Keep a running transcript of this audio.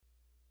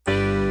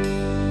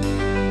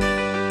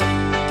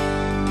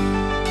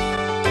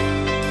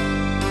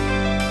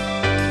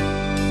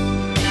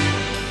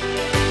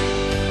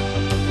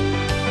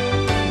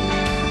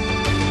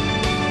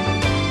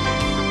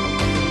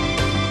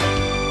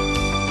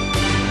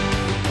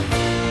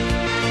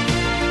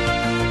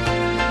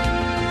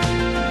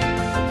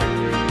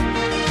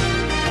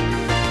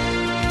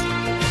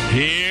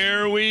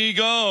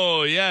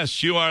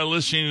Yes, you are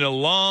listening to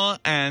Law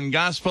and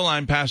Gospel.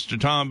 I'm Pastor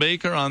Tom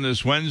Baker on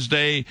this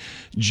Wednesday,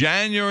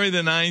 January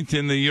the 9th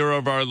in the year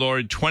of our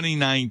Lord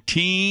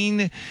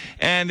 2019.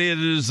 And it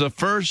is the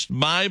first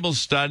Bible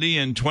study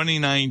in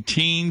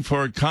 2019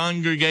 for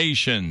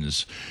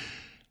congregations.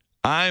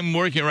 I'm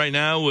working right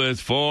now with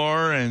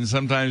 4 and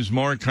sometimes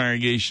more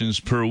congregations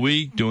per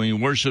week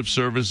doing worship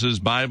services,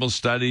 Bible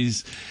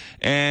studies,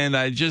 and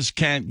I just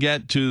can't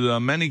get to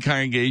the many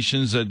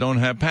congregations that don't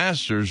have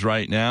pastors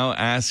right now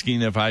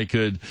asking if I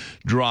could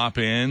drop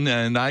in,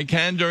 and I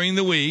can during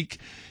the week.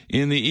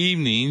 In the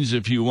evenings,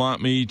 if you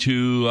want me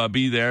to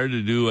be there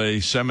to do a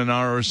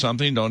seminar or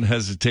something, don't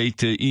hesitate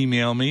to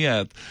email me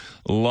at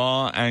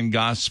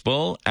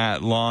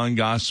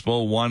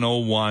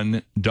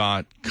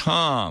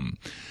lawandgospel@lawandgospel101.com.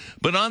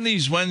 But on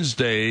these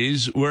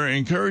Wednesdays, we're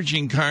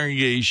encouraging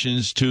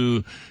congregations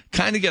to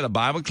kind of get a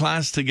Bible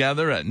class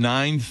together at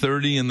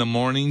 9:30 in the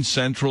morning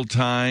Central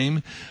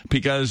Time,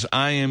 because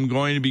I am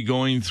going to be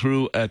going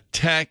through a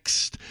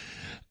text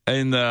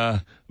in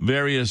the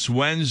various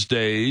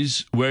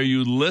Wednesdays where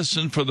you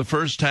listen for the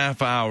first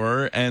half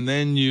hour and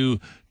then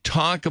you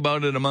talk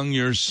about it among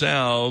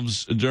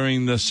yourselves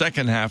during the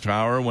second half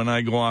hour when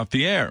I go off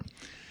the air.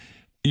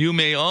 You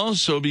may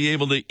also be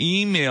able to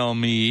email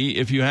me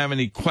if you have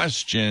any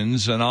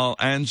questions, and I'll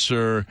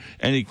answer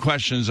any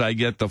questions I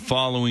get the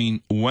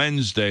following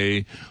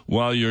Wednesday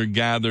while you're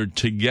gathered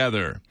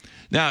together.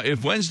 Now,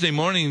 if Wednesday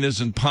morning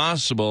isn't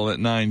possible at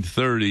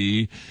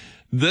 9:30,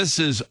 this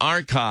is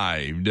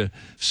archived,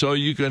 so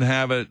you can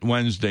have it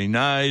Wednesday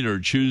night or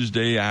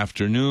Tuesday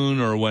afternoon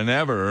or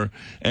whenever,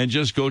 and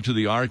just go to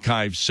the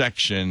archive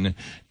section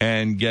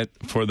and get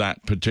for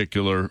that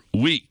particular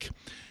week.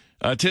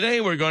 Today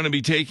we're going to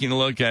be taking a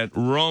look at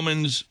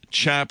Romans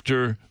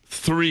chapter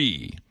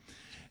 3,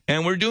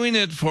 and we're doing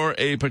it for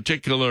a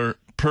particular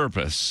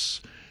purpose.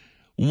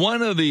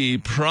 One of the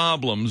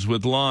problems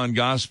with law and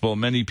gospel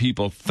many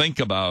people think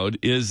about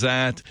is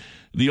that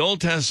the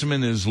Old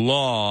Testament is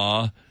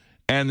law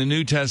and the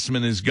New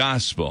Testament is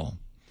gospel.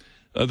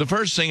 The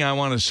first thing I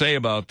want to say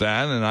about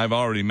that, and I've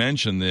already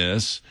mentioned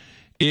this,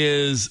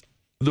 is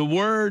the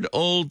word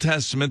Old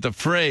Testament, the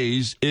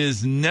phrase,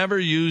 is never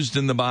used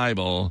in the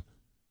Bible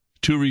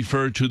to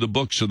refer to the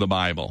books of the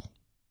Bible.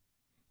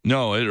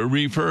 No, it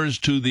refers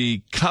to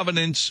the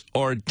covenants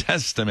or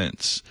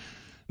testaments.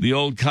 The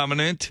Old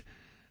Covenant,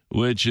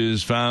 which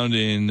is found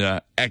in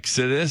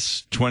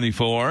Exodus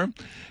 24,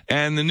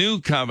 and the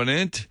New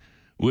Covenant,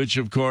 which,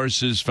 of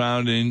course, is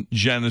found in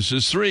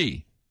Genesis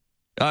 3.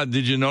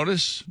 Did you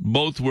notice?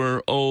 Both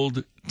were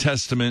Old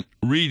Testament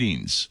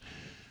readings.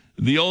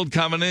 The Old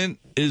Covenant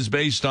is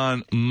based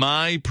on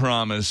my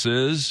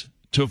promises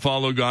to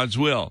follow God's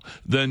will.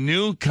 The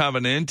New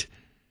Covenant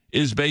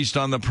is based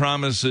on the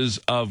promises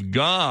of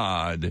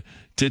God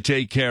to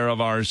take care of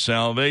our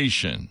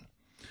salvation.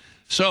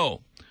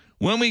 So,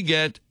 when we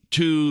get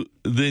to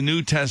the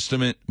New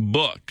Testament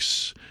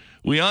books,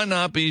 we ought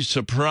not be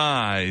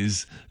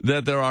surprised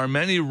that there are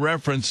many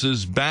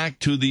references back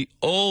to the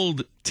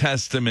Old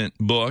Testament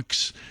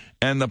books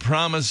and the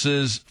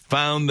promises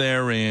found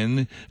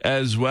therein,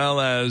 as well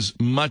as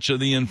much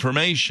of the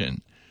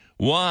information.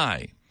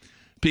 Why?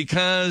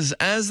 Because,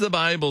 as the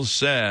Bible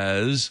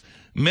says,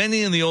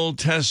 many in the Old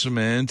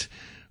Testament,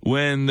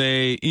 when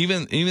they,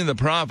 even the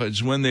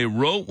prophets, when they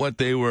wrote what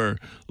they were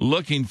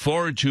looking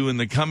forward to in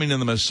the coming of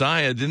the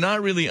Messiah, did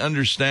not really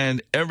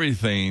understand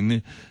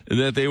everything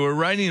that they were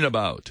writing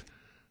about.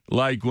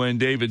 Like when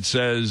David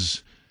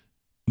says,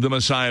 the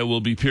Messiah will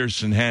be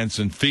pierced in hands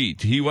and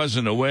feet. He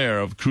wasn't aware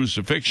of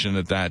crucifixion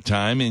at that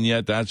time, and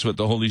yet that's what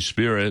the Holy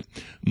Spirit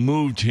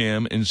moved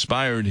him,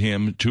 inspired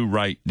him to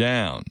write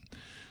down.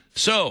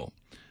 So,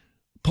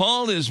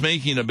 Paul is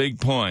making a big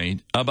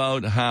point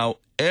about how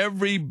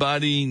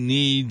everybody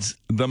needs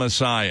the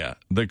Messiah,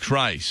 the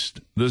Christ,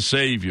 the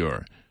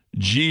Savior,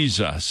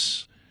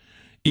 Jesus,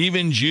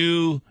 even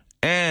Jew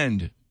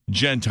and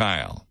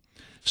Gentile.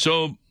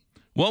 So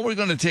what we're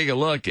going to take a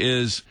look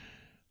is,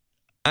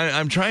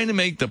 I'm trying to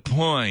make the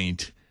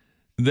point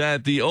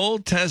that the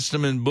Old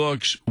Testament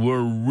books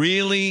were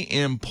really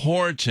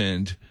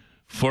important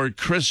for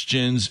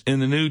Christians in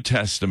the New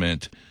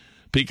Testament,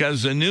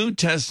 because the New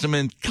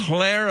Testament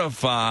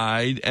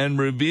clarified and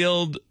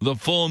revealed the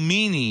full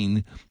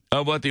meaning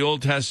of what the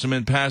Old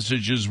Testament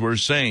passages were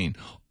saying,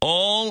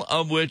 all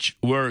of which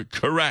were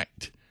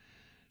correct.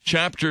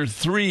 Chapter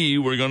 3,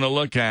 we're going to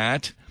look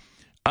at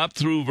up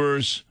through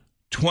verse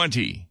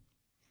 20.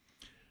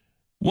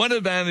 What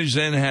advantage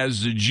then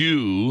has the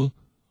Jew,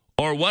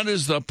 or what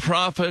is the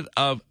profit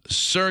of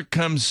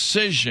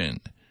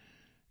circumcision?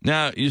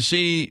 Now, you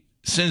see,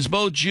 since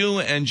both Jew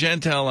and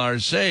Gentile are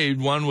saved,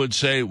 one would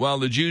say, well,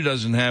 the Jew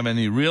doesn't have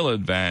any real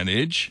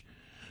advantage.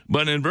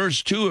 But in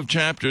verse 2 of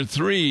chapter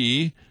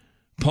 3,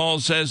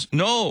 Paul says,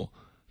 no,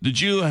 the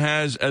Jew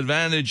has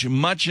advantage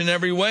much in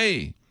every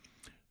way.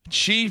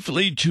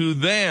 Chiefly to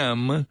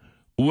them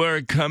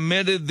were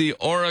committed the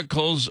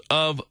oracles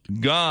of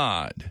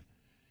God.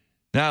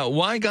 Now,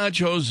 why God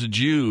chose the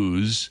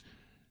Jews,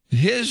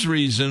 his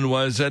reason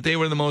was that they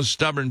were the most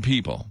stubborn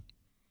people.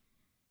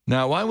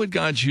 Now, why would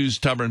God choose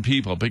stubborn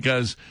people?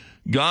 Because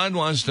God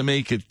wants to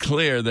make it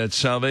clear that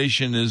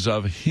salvation is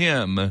of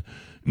Him,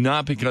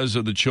 not because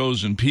of the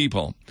chosen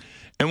people.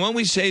 And when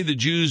we say the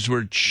Jews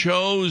were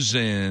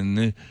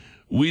chosen,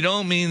 we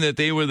don't mean that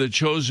they were the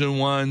chosen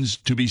ones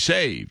to be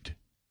saved.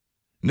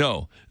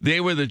 No,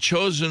 they were the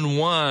chosen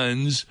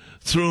ones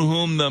through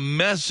whom the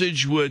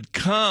message would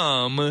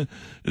come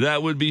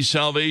that would be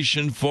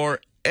salvation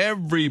for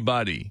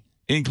everybody,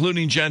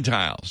 including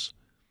Gentiles.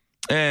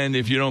 And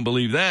if you don't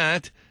believe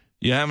that,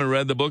 you haven't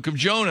read the book of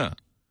Jonah.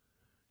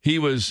 He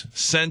was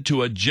sent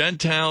to a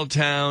Gentile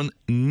town,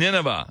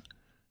 Nineveh,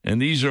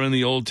 and these are in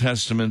the Old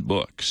Testament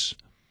books.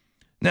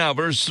 Now,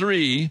 verse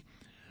 3,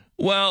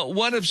 well,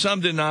 what if some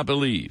did not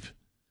believe?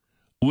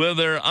 Will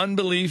their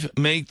unbelief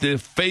make the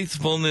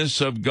faithfulness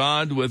of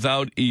God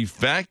without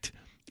effect?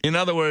 In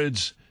other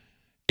words,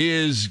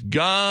 is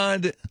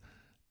God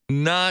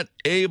not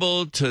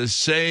able to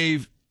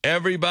save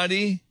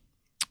everybody?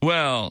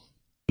 Well,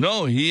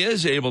 no, He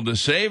is able to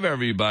save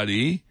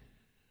everybody,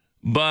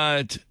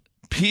 but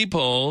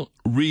people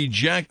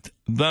reject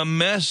the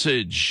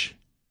message.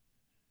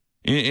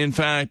 In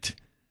fact,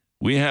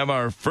 we have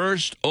our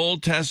first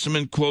Old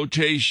Testament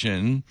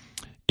quotation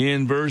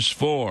in verse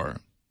 4.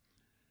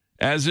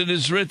 As it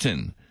is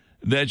written,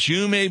 that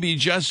you may be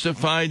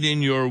justified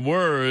in your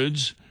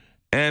words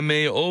and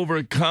may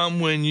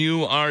overcome when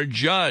you are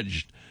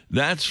judged.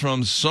 That's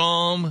from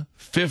Psalm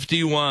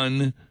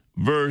 51,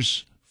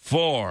 verse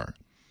 4.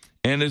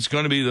 And it's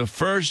going to be the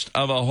first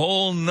of a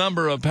whole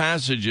number of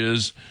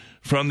passages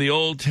from the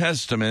Old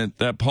Testament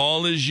that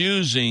Paul is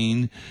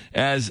using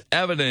as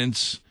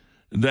evidence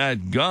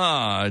that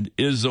God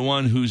is the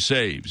one who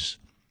saves.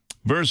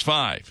 Verse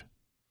 5.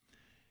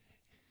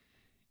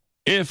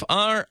 If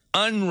our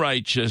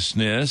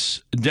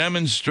unrighteousness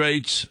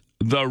demonstrates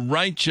the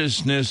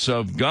righteousness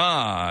of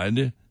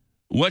God,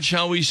 what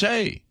shall we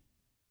say?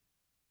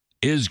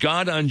 Is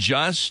God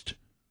unjust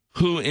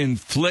who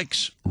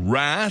inflicts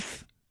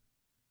wrath?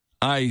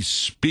 I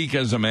speak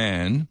as a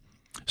man.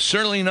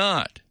 Certainly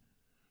not.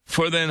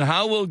 For then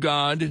how will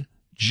God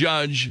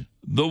judge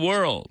the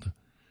world?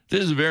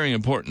 This is a very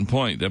important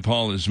point that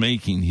Paul is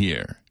making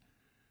here.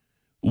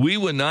 We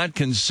would not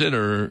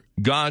consider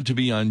God to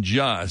be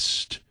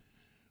unjust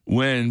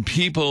when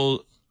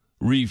people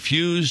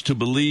refuse to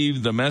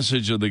believe the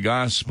message of the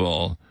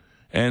gospel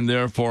and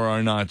therefore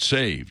are not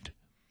saved.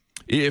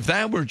 If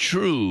that were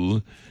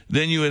true,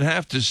 then you would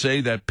have to say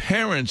that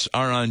parents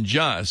are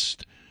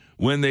unjust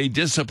when they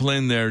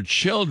discipline their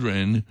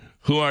children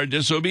who are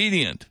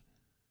disobedient.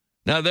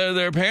 Now, they're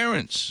their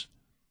parents.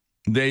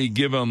 They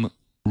give them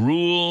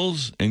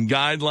rules and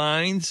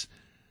guidelines,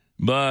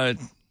 but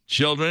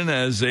children,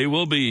 as they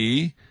will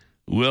be,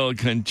 will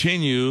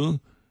continue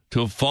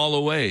to fall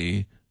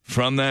away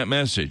from that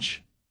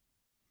message.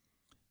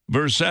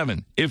 Verse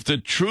 7, if the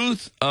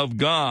truth of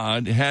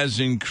God has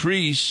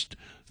increased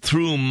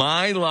through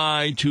my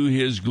lie to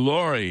His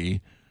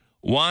glory,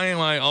 why am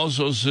I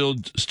also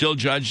still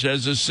judged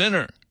as a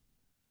sinner?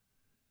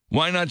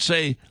 Why not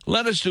say,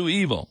 let us do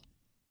evil,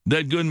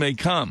 that good may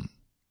come?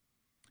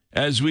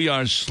 As we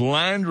are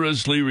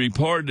slanderously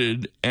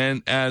reported,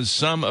 and as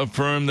some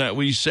affirm that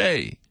we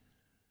say,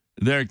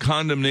 their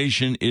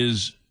condemnation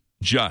is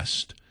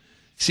just.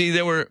 See,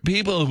 there were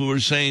people who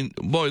were saying,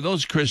 boy,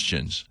 those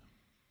Christians,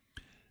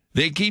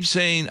 they keep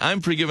saying,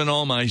 I'm forgiven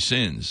all my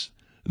sins.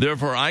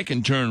 Therefore, I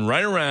can turn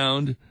right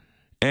around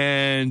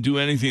and do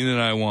anything that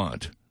I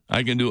want.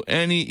 I can do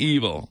any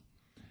evil,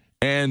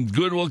 and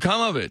good will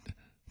come of it,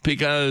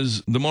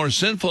 because the more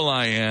sinful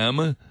I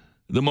am,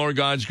 the more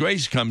God's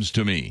grace comes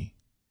to me.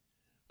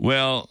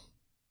 Well,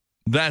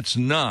 that's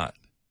not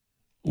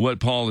what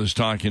Paul is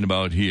talking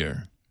about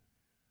here.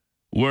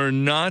 We're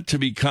not to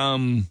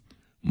become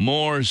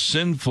more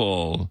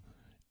sinful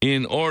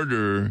in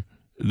order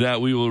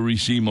that we will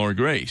receive more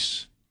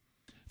grace.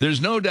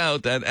 There's no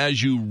doubt that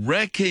as you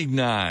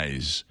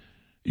recognize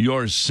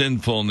your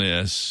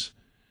sinfulness,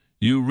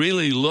 you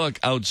really look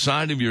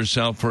outside of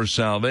yourself for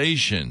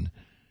salvation.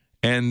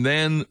 And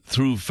then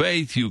through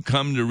faith, you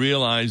come to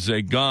realize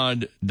that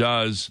God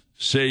does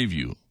save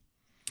you.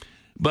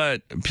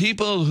 But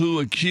people who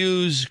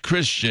accuse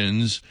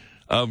Christians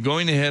of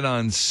going ahead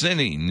on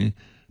sinning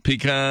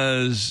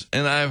because,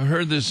 and I've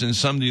heard this in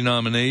some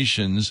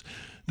denominations,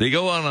 they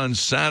go out on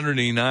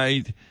Saturday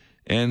night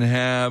and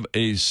have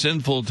a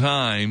sinful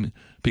time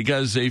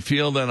because they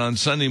feel that on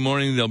Sunday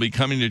morning they'll be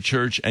coming to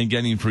church and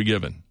getting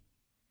forgiven.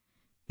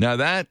 Now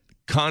that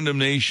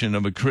condemnation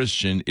of a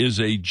Christian is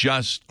a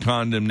just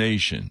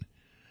condemnation,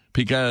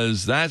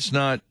 because that's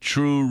not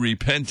true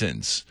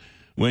repentance.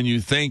 When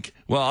you think,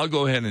 well, I'll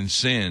go ahead and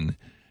sin,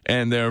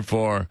 and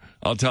therefore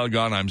I'll tell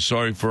God I'm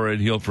sorry for it,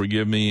 He'll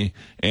forgive me,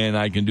 and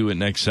I can do it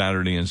next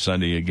Saturday and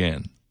Sunday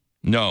again.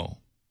 No.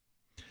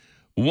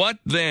 What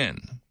then?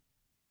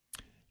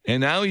 And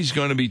now he's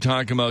going to be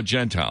talking about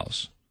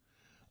Gentiles.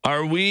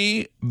 Are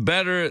we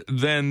better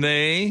than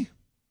they?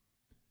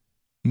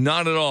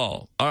 Not at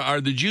all. Are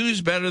the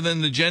Jews better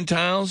than the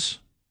Gentiles?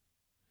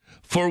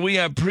 For we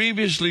have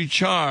previously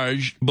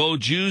charged both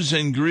Jews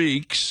and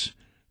Greeks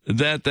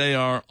that they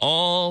are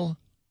all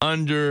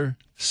under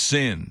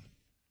sin.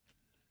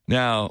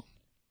 Now,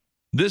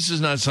 this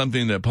is not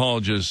something that Paul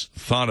just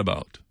thought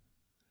about.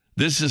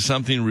 This is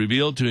something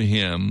revealed to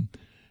him,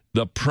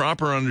 the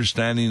proper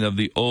understanding of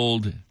the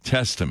Old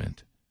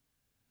Testament.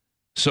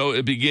 So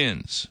it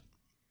begins,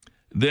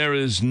 there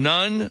is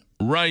none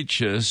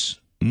righteous,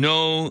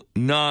 no,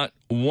 not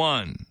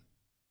one.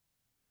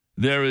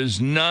 There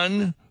is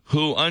none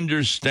who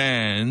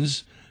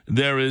understands.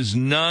 There is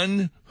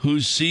none who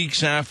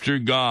seeks after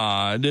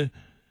God.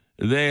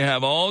 They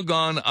have all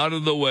gone out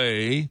of the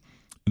way.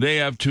 They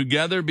have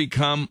together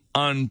become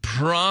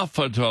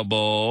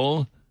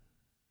unprofitable.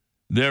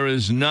 There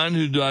is none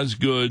who does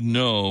good,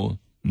 no,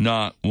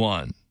 not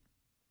one.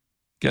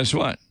 Guess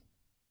what?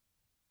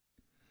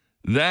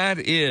 That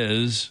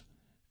is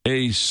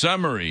a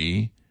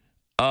summary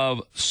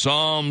of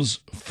Psalms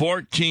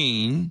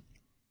 14,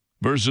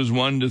 verses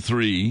 1 to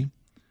 3,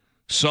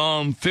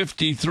 Psalm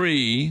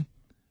 53,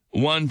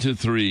 1 to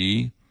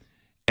 3,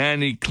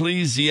 and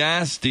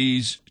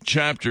Ecclesiastes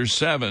chapter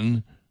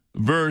 7,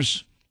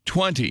 verse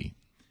 20.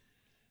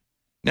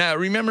 Now,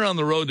 remember on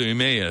the road to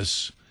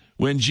Emmaus,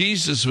 when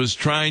Jesus was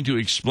trying to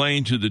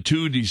explain to the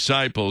two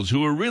disciples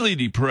who were really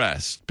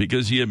depressed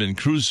because he had been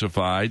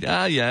crucified.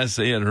 Yes,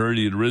 they had heard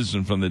he had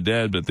risen from the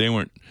dead, but they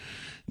weren't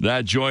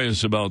that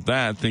joyous about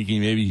that,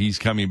 thinking maybe he's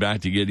coming back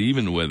to get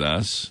even with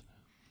us.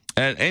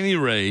 At any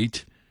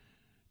rate,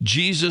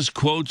 Jesus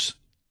quotes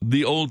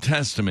the Old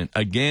Testament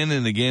again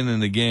and again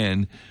and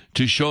again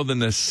to show the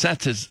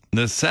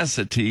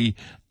necessity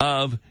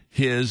of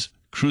his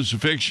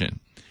crucifixion.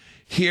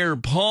 Here,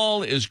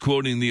 Paul is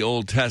quoting the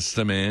Old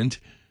Testament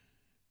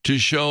to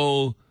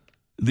show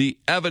the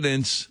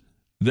evidence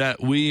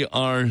that we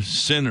are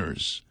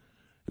sinners.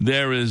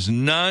 There is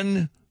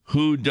none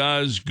who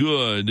does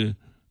good,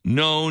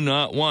 no,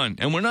 not one.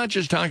 And we're not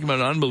just talking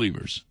about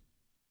unbelievers.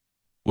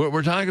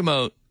 We're talking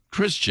about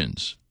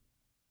Christians.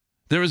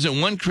 There isn't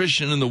one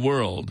Christian in the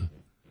world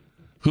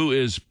who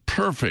is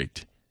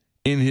perfect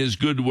in his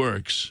good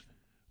works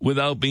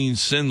without being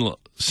sinful.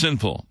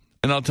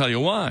 And I'll tell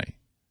you why.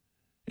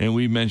 And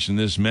we've mentioned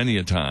this many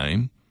a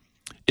time,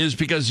 is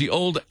because the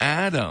old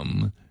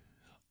Adam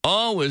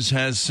always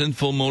has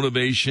sinful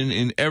motivation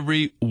in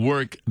every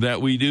work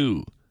that we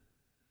do.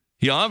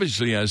 He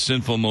obviously has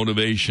sinful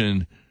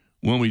motivation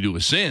when we do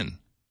a sin,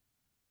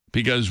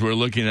 because we're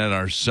looking at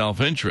our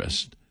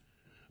self-interest.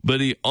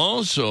 But he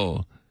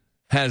also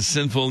has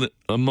sinful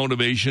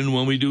motivation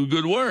when we do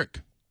good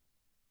work.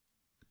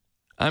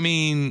 I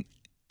mean,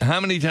 how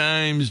many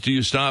times do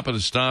you stop at a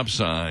stop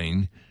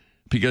sign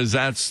because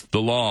that's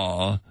the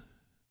law,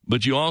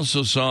 but you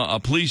also saw a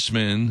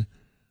policeman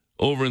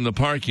over in the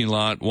parking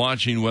lot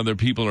watching whether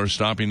people are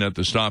stopping at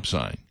the stop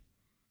sign?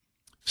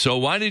 So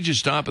why did you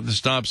stop at the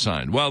stop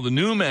sign? Well, the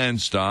new man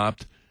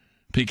stopped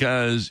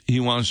because he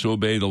wants to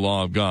obey the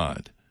law of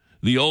God.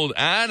 The old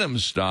Adam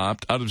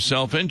stopped out of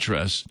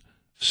self-interest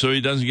so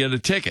he doesn't get a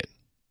ticket.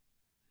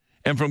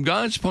 And from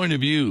God's point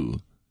of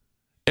view,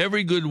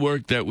 every good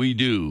work that we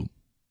do,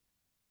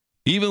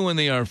 even when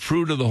they are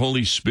fruit of the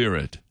Holy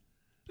Spirit,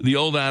 the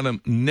old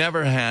Adam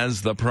never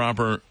has the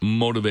proper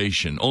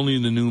motivation.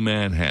 Only the new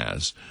man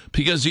has.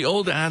 Because the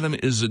old Adam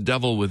is the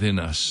devil within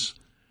us.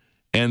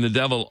 And the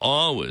devil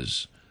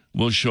always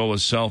will show a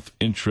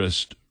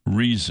self-interest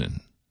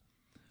reason.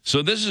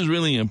 So this is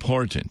really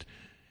important.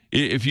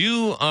 If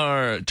you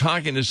are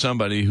talking to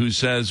somebody who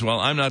says,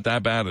 well, I'm not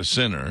that bad a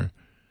sinner,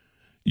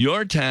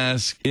 your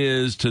task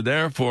is to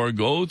therefore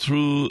go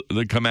through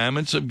the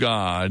commandments of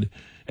God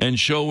and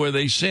show where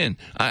they sin.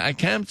 I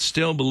can't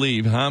still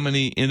believe how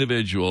many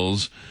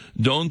individuals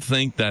don't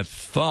think that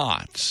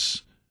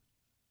thoughts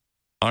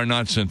are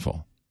not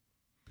sinful.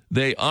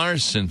 They are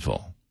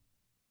sinful.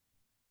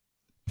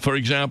 For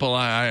example,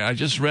 I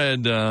just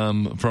read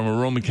from a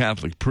Roman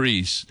Catholic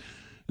priest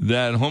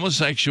that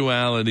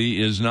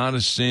homosexuality is not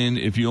a sin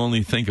if you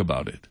only think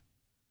about it.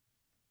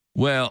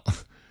 Well,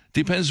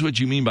 depends what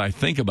you mean by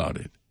think about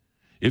it.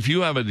 If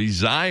you have a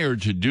desire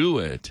to do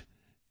it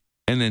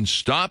and then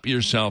stop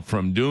yourself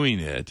from doing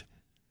it,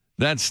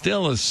 that's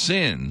still a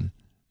sin,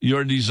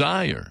 your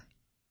desire.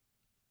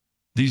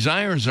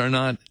 Desires are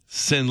not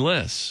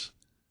sinless.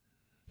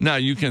 Now,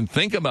 you can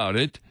think about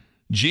it.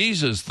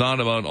 Jesus thought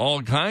about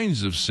all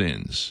kinds of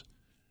sins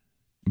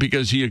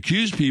because he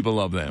accused people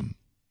of them.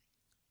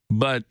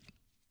 But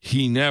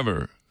he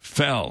never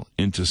fell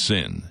into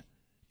sin,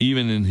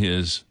 even in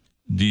his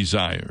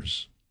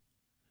desires.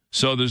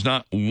 So there's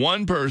not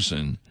one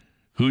person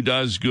who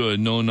does good,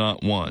 no,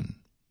 not one.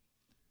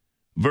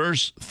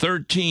 Verse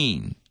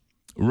 13,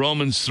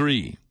 Romans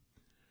 3.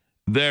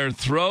 Their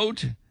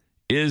throat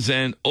is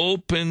an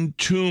open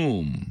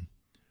tomb.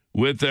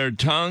 With their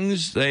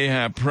tongues they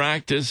have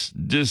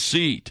practiced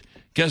deceit.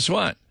 Guess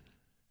what?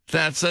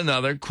 That's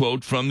another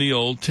quote from the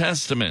Old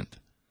Testament.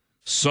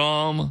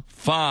 Psalm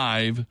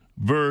 5,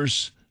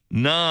 verse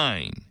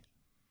 9.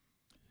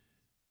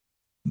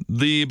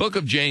 The book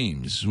of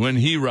James, when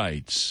he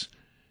writes,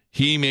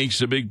 he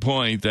makes a big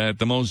point that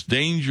the most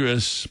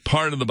dangerous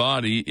part of the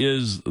body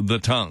is the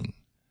tongue,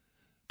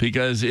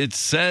 because it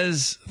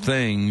says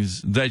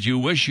things that you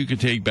wish you could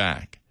take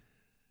back.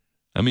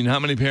 I mean, how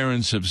many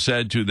parents have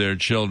said to their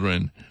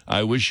children,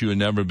 I wish you had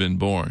never been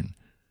born?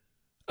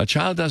 A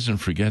child doesn't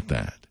forget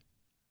that.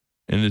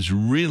 And it's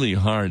really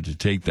hard to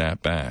take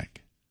that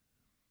back.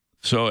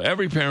 So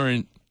every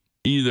parent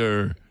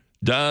either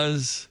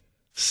does,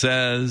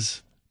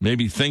 says,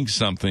 maybe thinks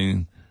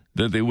something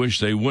that they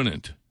wish they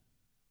wouldn't.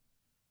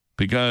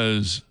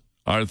 Because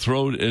our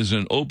throat is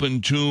an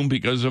open tomb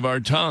because of our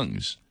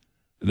tongues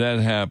that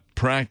have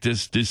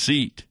practiced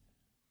deceit.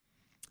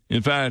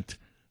 In fact,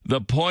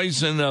 the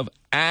poison of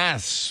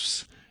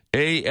asps,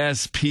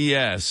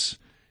 A-S-P-S,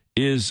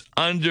 is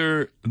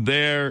under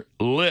their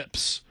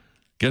lips.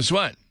 Guess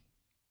what?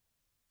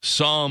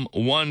 Psalm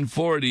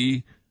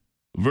 140,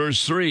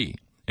 verse 3.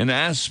 An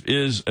asp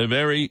is a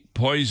very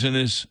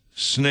poisonous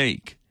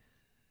snake.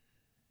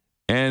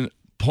 And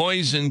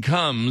poison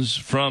comes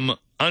from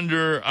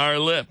under our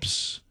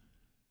lips,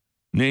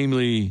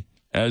 namely,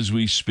 as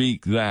we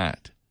speak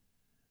that.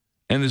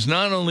 And it's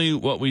not only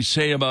what we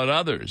say about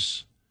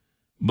others,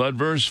 but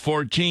verse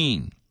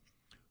 14,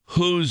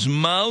 whose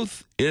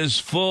mouth is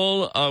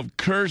full of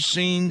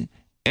cursing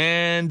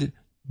and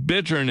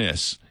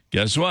bitterness.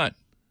 Guess what?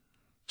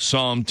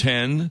 Psalm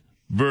 10,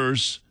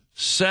 verse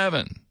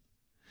 7.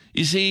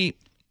 You see,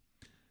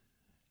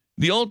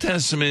 the Old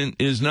Testament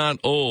is not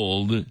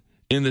old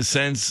in the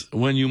sense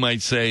when you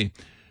might say,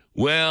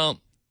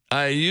 well,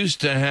 I used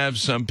to have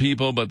some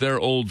people, but they're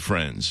old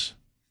friends.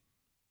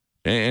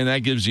 And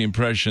that gives the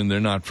impression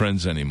they're not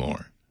friends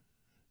anymore.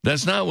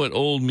 That's not what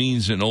old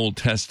means in Old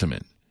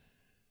Testament.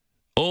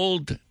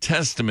 Old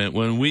Testament,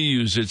 when we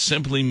use it,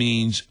 simply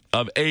means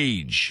of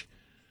age.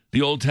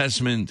 The Old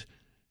Testament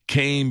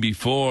came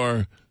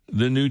before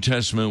the New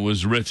Testament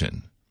was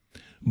written.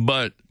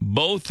 But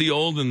both the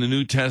Old and the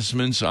New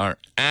Testaments are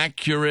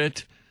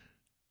accurate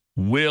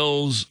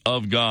wills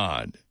of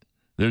God.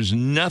 There's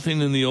nothing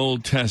in the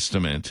Old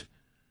Testament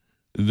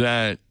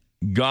that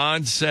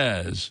God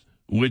says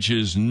which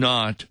is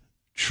not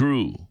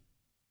true.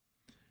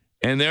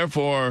 And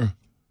therefore,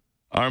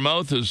 our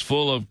mouth is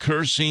full of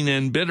cursing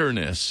and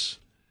bitterness.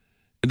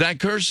 That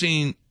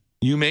cursing,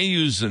 you may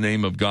use the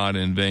name of God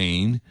in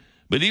vain,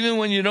 but even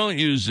when you don't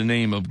use the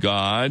name of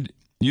God,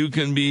 you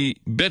can be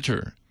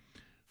bitter.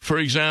 For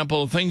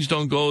example, things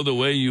don't go the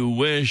way you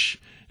wish,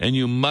 and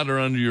you mutter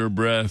under your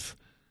breath,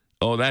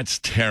 oh, that's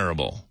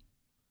terrible.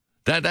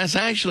 That's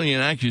actually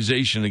an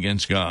accusation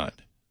against God.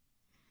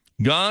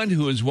 God,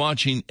 who is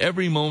watching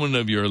every moment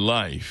of your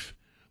life,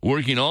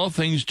 working all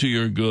things to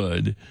your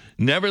good,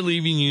 never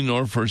leaving you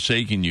nor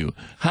forsaking you.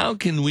 How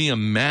can we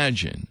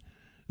imagine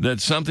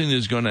that something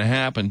is going to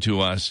happen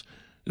to us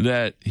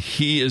that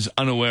he is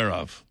unaware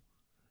of?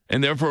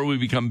 And therefore we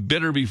become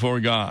bitter before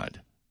God.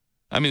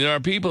 I mean, there are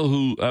people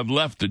who have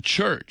left the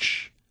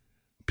church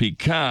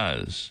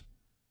because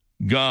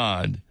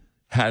God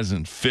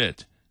hasn't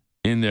fit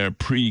in their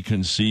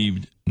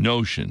preconceived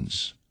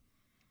notions.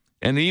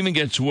 And it even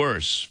gets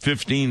worse,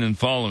 15 and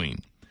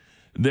following.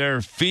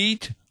 Their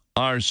feet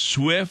are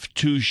swift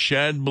to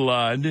shed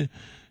blood.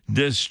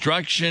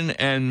 Destruction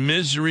and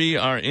misery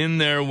are in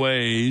their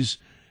ways,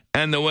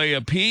 and the way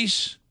of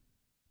peace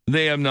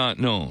they have not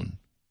known.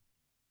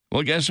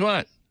 Well, guess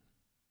what?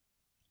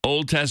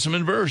 Old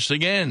Testament verse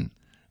again.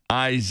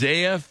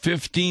 Isaiah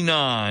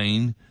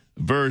 59,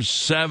 verse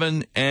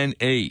 7 and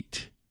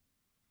 8.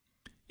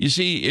 You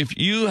see, if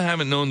you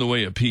haven't known the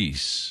way of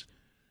peace,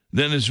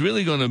 then it's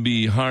really going to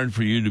be hard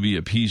for you to be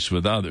at peace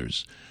with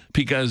others,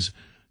 because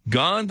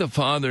God the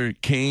Father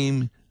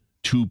came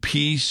to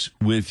peace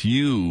with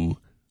you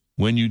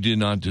when you did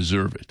not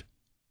deserve it.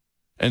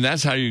 And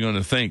that's how you're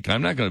going to think.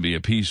 I'm not going to be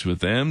at peace with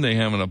them. They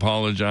haven't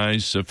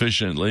apologized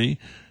sufficiently.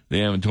 They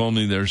haven't told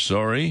me they're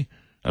sorry.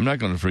 I'm not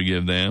going to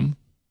forgive them.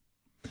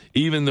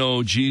 Even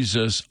though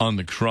Jesus on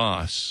the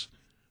cross,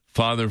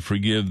 Father,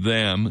 forgive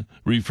them,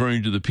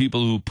 referring to the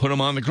people who put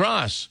him on the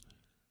cross,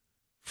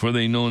 for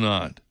they know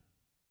not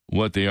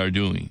what they are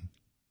doing.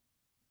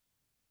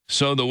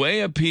 So the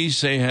way of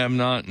peace they have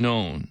not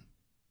known.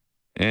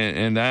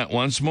 And that,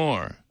 once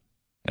more,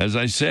 as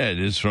I said,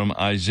 is from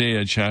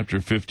Isaiah chapter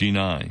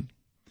 59.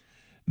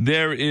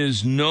 There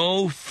is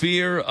no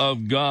fear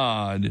of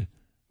God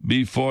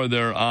before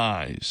their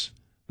eyes.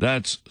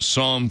 That's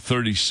Psalm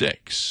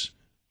 36,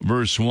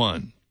 verse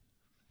 1.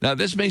 Now,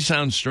 this may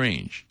sound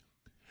strange.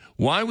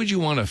 Why would you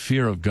want a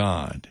fear of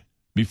God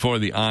before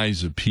the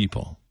eyes of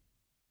people?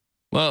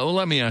 Well,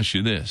 let me ask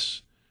you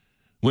this.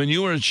 When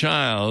you were a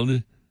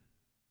child,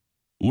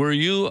 were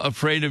you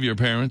afraid of your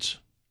parents?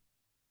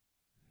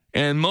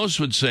 And most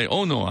would say,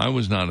 oh, no, I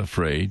was not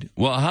afraid.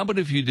 Well, how about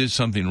if you did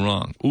something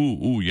wrong?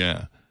 Ooh,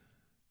 yeah.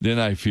 Then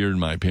I feared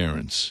my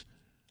parents.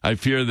 I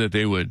feared that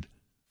they would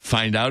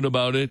find out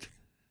about it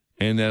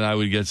and that I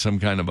would get some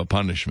kind of a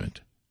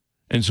punishment.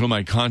 And so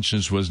my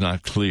conscience was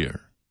not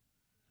clear.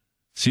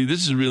 See,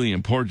 this is really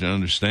important to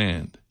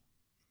understand.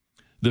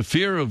 The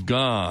fear of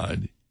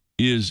God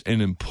is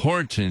an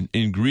important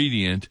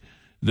ingredient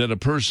that a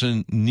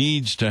person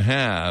needs to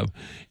have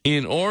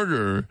in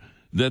order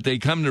that they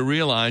come to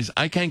realize,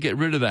 I can't get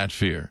rid of that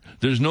fear.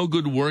 There's no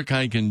good work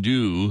I can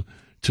do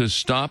to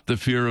stop the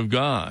fear of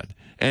God.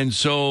 And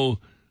so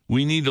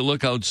we need to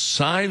look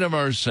outside of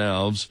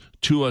ourselves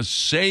to a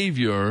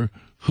Savior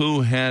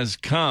who has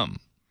come.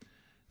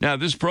 Now,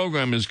 this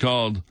program is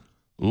called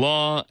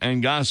Law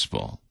and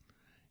Gospel.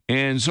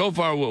 And so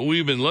far, what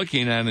we've been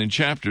looking at in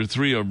chapter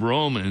 3 of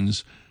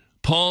Romans,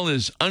 Paul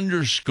is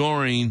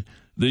underscoring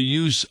the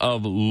use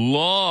of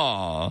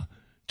law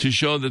to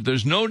show that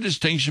there's no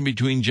distinction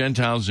between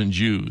Gentiles and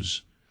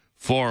Jews.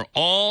 For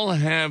all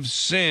have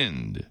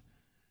sinned,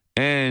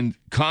 and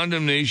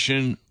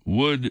condemnation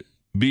would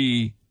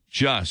be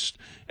just.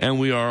 And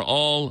we are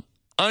all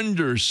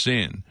under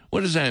sin.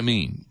 What does that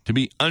mean, to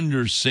be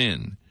under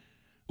sin?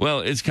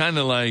 Well, it's kind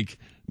of like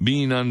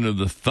being under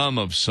the thumb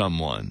of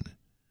someone,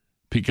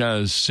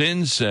 because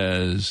sin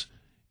says,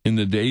 in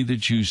the day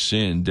that you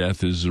sin,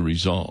 death is the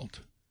result.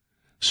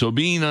 So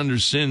being under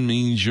sin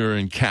means you're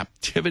in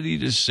captivity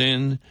to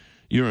sin,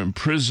 you're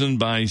imprisoned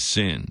by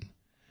sin.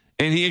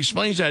 And he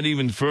explains that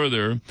even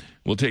further.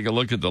 We'll take a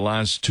look at the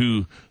last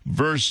 2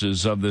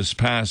 verses of this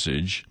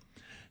passage.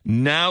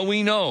 Now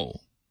we know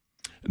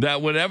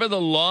that whatever the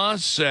law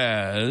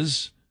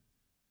says,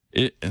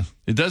 it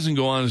doesn't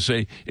go on to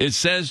say, it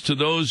says to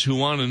those who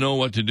want to know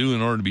what to do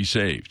in order to be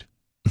saved.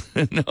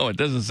 No, it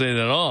doesn't say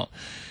that at all.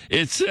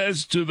 It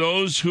says to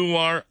those who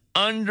are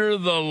under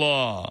the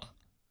law.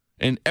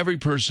 And every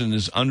person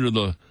is under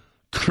the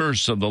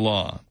curse of the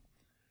law.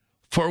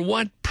 For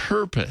what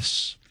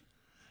purpose?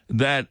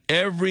 That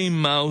every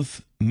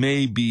mouth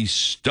may be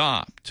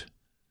stopped,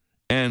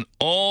 and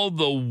all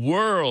the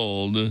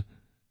world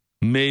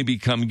may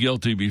become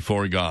guilty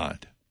before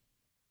God.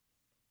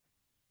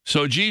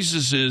 So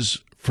Jesus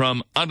is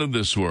from out of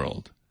this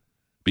world,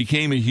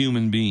 became a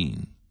human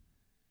being.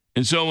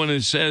 And so when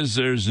it says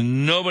there's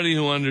nobody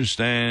who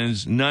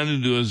understands, none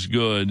who does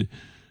good,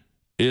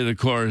 it, of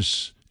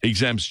course,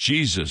 exempts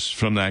Jesus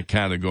from that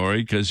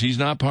category because he's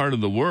not part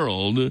of the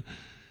world.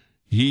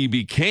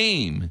 He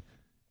came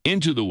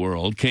into the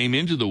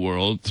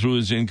world through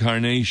his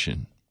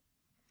incarnation.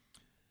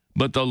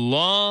 But the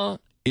law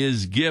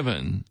is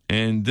given,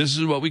 and this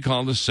is what we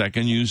call the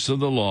second use of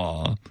the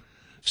law,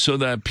 so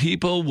that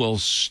people will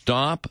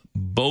stop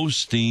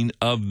boasting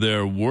of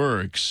their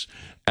works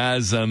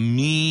as a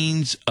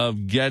means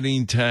of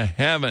getting to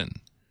heaven.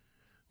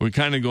 We're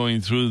kind of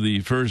going through the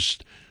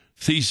first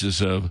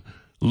thesis of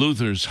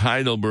Luther's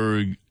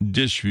Heidelberg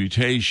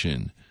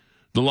Disputation.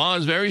 The law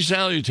is very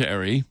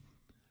salutary,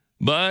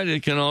 but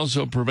it can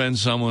also prevent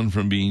someone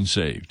from being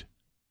saved.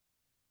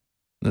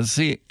 Let's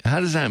see, how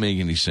does that make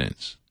any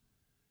sense?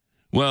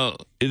 Well,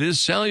 it is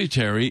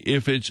salutary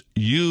if it's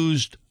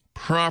used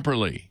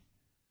properly.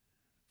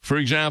 For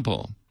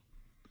example,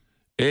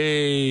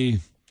 a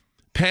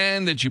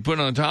pan that you put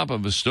on top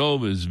of a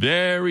stove is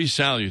very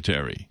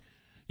salutary.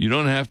 You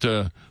don't have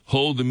to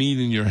hold the meat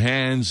in your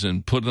hands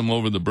and put them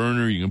over the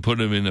burner. You can put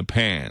them in a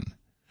pan.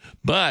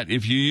 But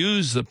if you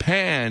use the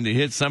pan to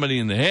hit somebody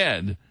in the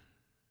head,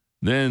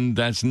 then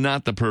that's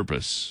not the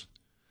purpose.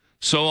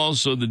 So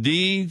also the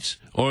deeds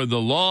or the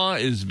law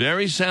is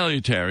very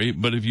salutary,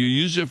 but if you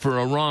use it for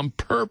a wrong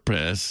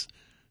purpose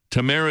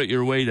to merit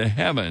your way to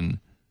heaven,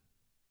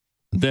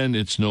 then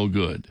it's no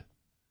good.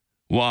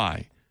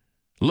 Why?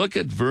 Look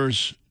at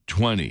verse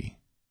 20.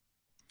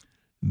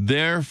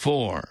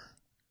 Therefore,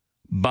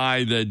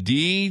 by the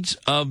deeds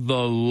of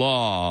the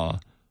law,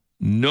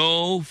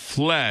 no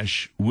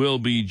flesh will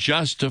be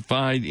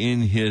justified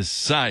in his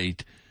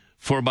sight,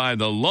 for by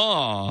the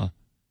law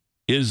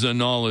is the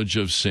knowledge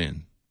of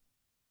sin.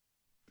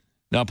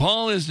 Now,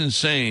 Paul isn't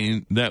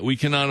saying that we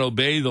cannot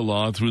obey the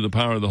law through the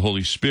power of the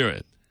Holy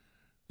Spirit.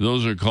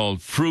 Those are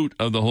called fruit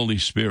of the Holy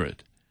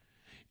Spirit.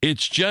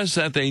 It's just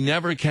that they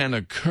never can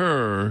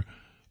occur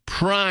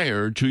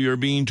prior to your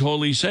being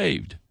totally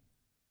saved.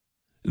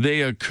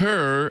 They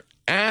occur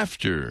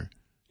after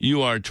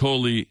you are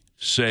totally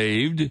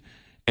saved,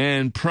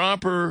 and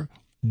proper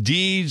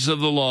deeds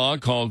of the law,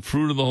 called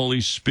fruit of the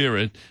Holy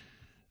Spirit,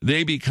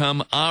 they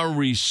become our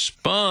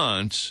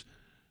response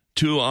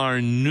to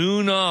our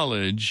new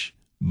knowledge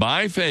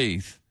by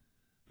faith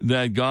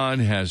that God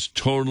has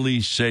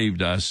totally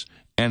saved us,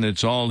 and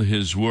it's all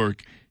his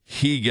work.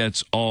 He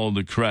gets all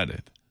the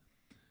credit.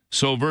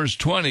 So verse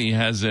 20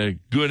 has a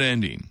good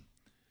ending.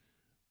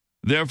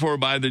 Therefore,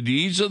 by the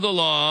deeds of the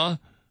law,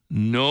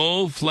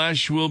 no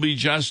flesh will be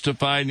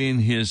justified in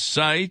his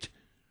sight,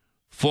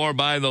 for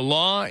by the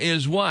law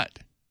is what?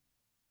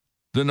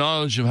 The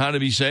knowledge of how to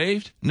be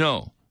saved?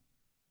 No,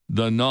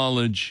 the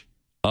knowledge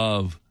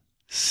of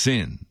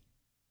sin.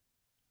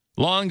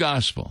 Law and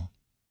gospel,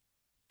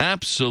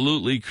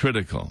 absolutely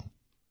critical.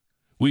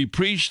 We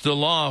preach the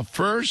law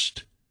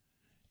first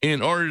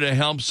in order to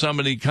help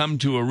somebody come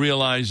to a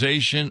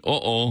realization,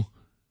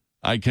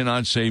 I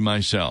cannot save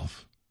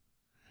myself.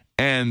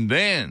 And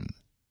then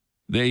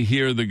they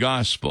hear the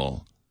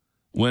gospel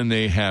when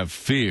they have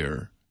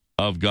fear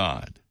of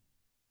God.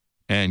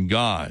 And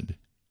God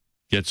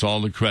gets all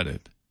the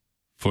credit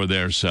for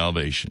their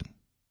salvation.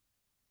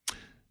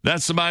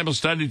 That's the Bible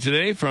study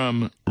today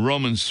from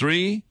Romans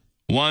 3,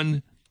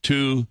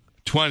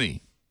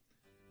 1220.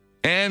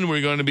 And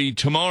we're going to be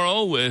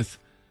tomorrow with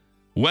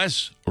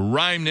Wes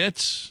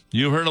Reimnitz.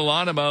 You heard a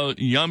lot about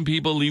young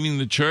people leaving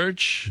the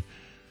church,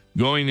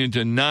 going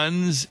into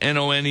nuns,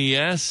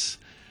 N-O-N-E-S.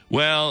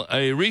 Well,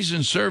 a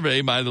recent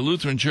survey by the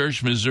Lutheran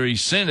Church Missouri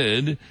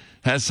Synod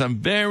has some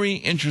very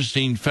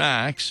interesting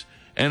facts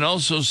and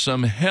also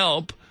some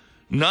help,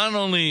 not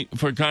only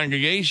for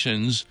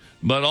congregations,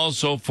 but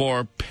also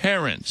for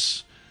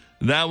parents.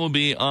 That will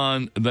be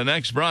on the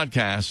next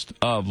broadcast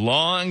of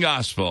Law and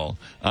Gospel.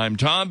 I'm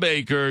Tom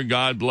Baker.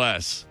 God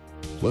bless.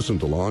 Listen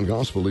to Law and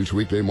Gospel each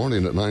weekday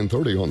morning at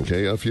 9:30 on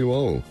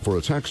KFUO. For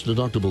a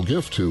tax-deductible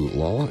gift to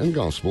Law and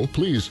Gospel,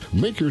 please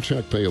make your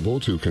check payable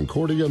to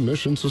Concordia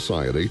Mission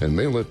Society and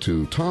mail it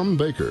to Tom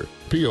Baker,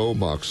 P.O.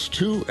 Box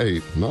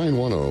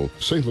 28910,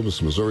 St.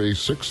 Louis, Missouri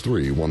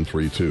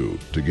 63132.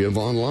 To give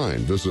online,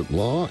 visit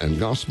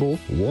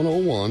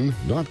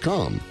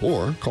lawandgospel101.com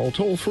or call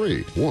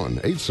toll-free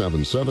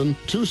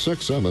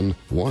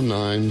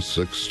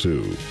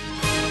 1-877-267-1962.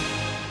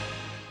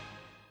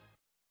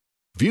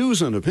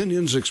 Views and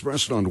opinions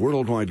expressed on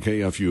Worldwide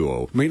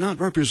KFUO may not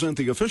represent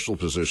the official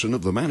position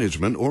of the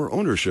management or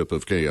ownership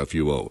of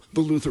KFUO, the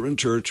Lutheran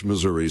Church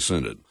Missouri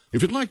Synod.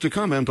 If you'd like to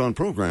comment on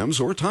programs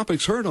or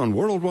topics heard on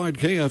Worldwide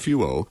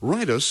KFUO,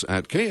 write us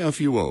at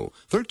KFUO,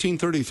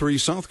 1333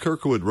 South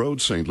Kirkwood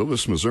Road, St.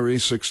 Louis, Missouri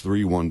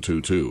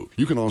 63122.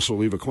 You can also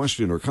leave a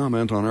question or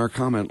comment on our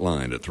comment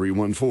line at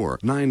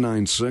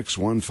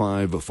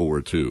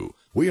 314-996-1542.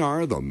 We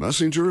are the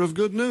messenger of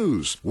good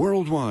news,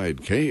 Worldwide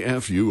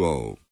KFUO.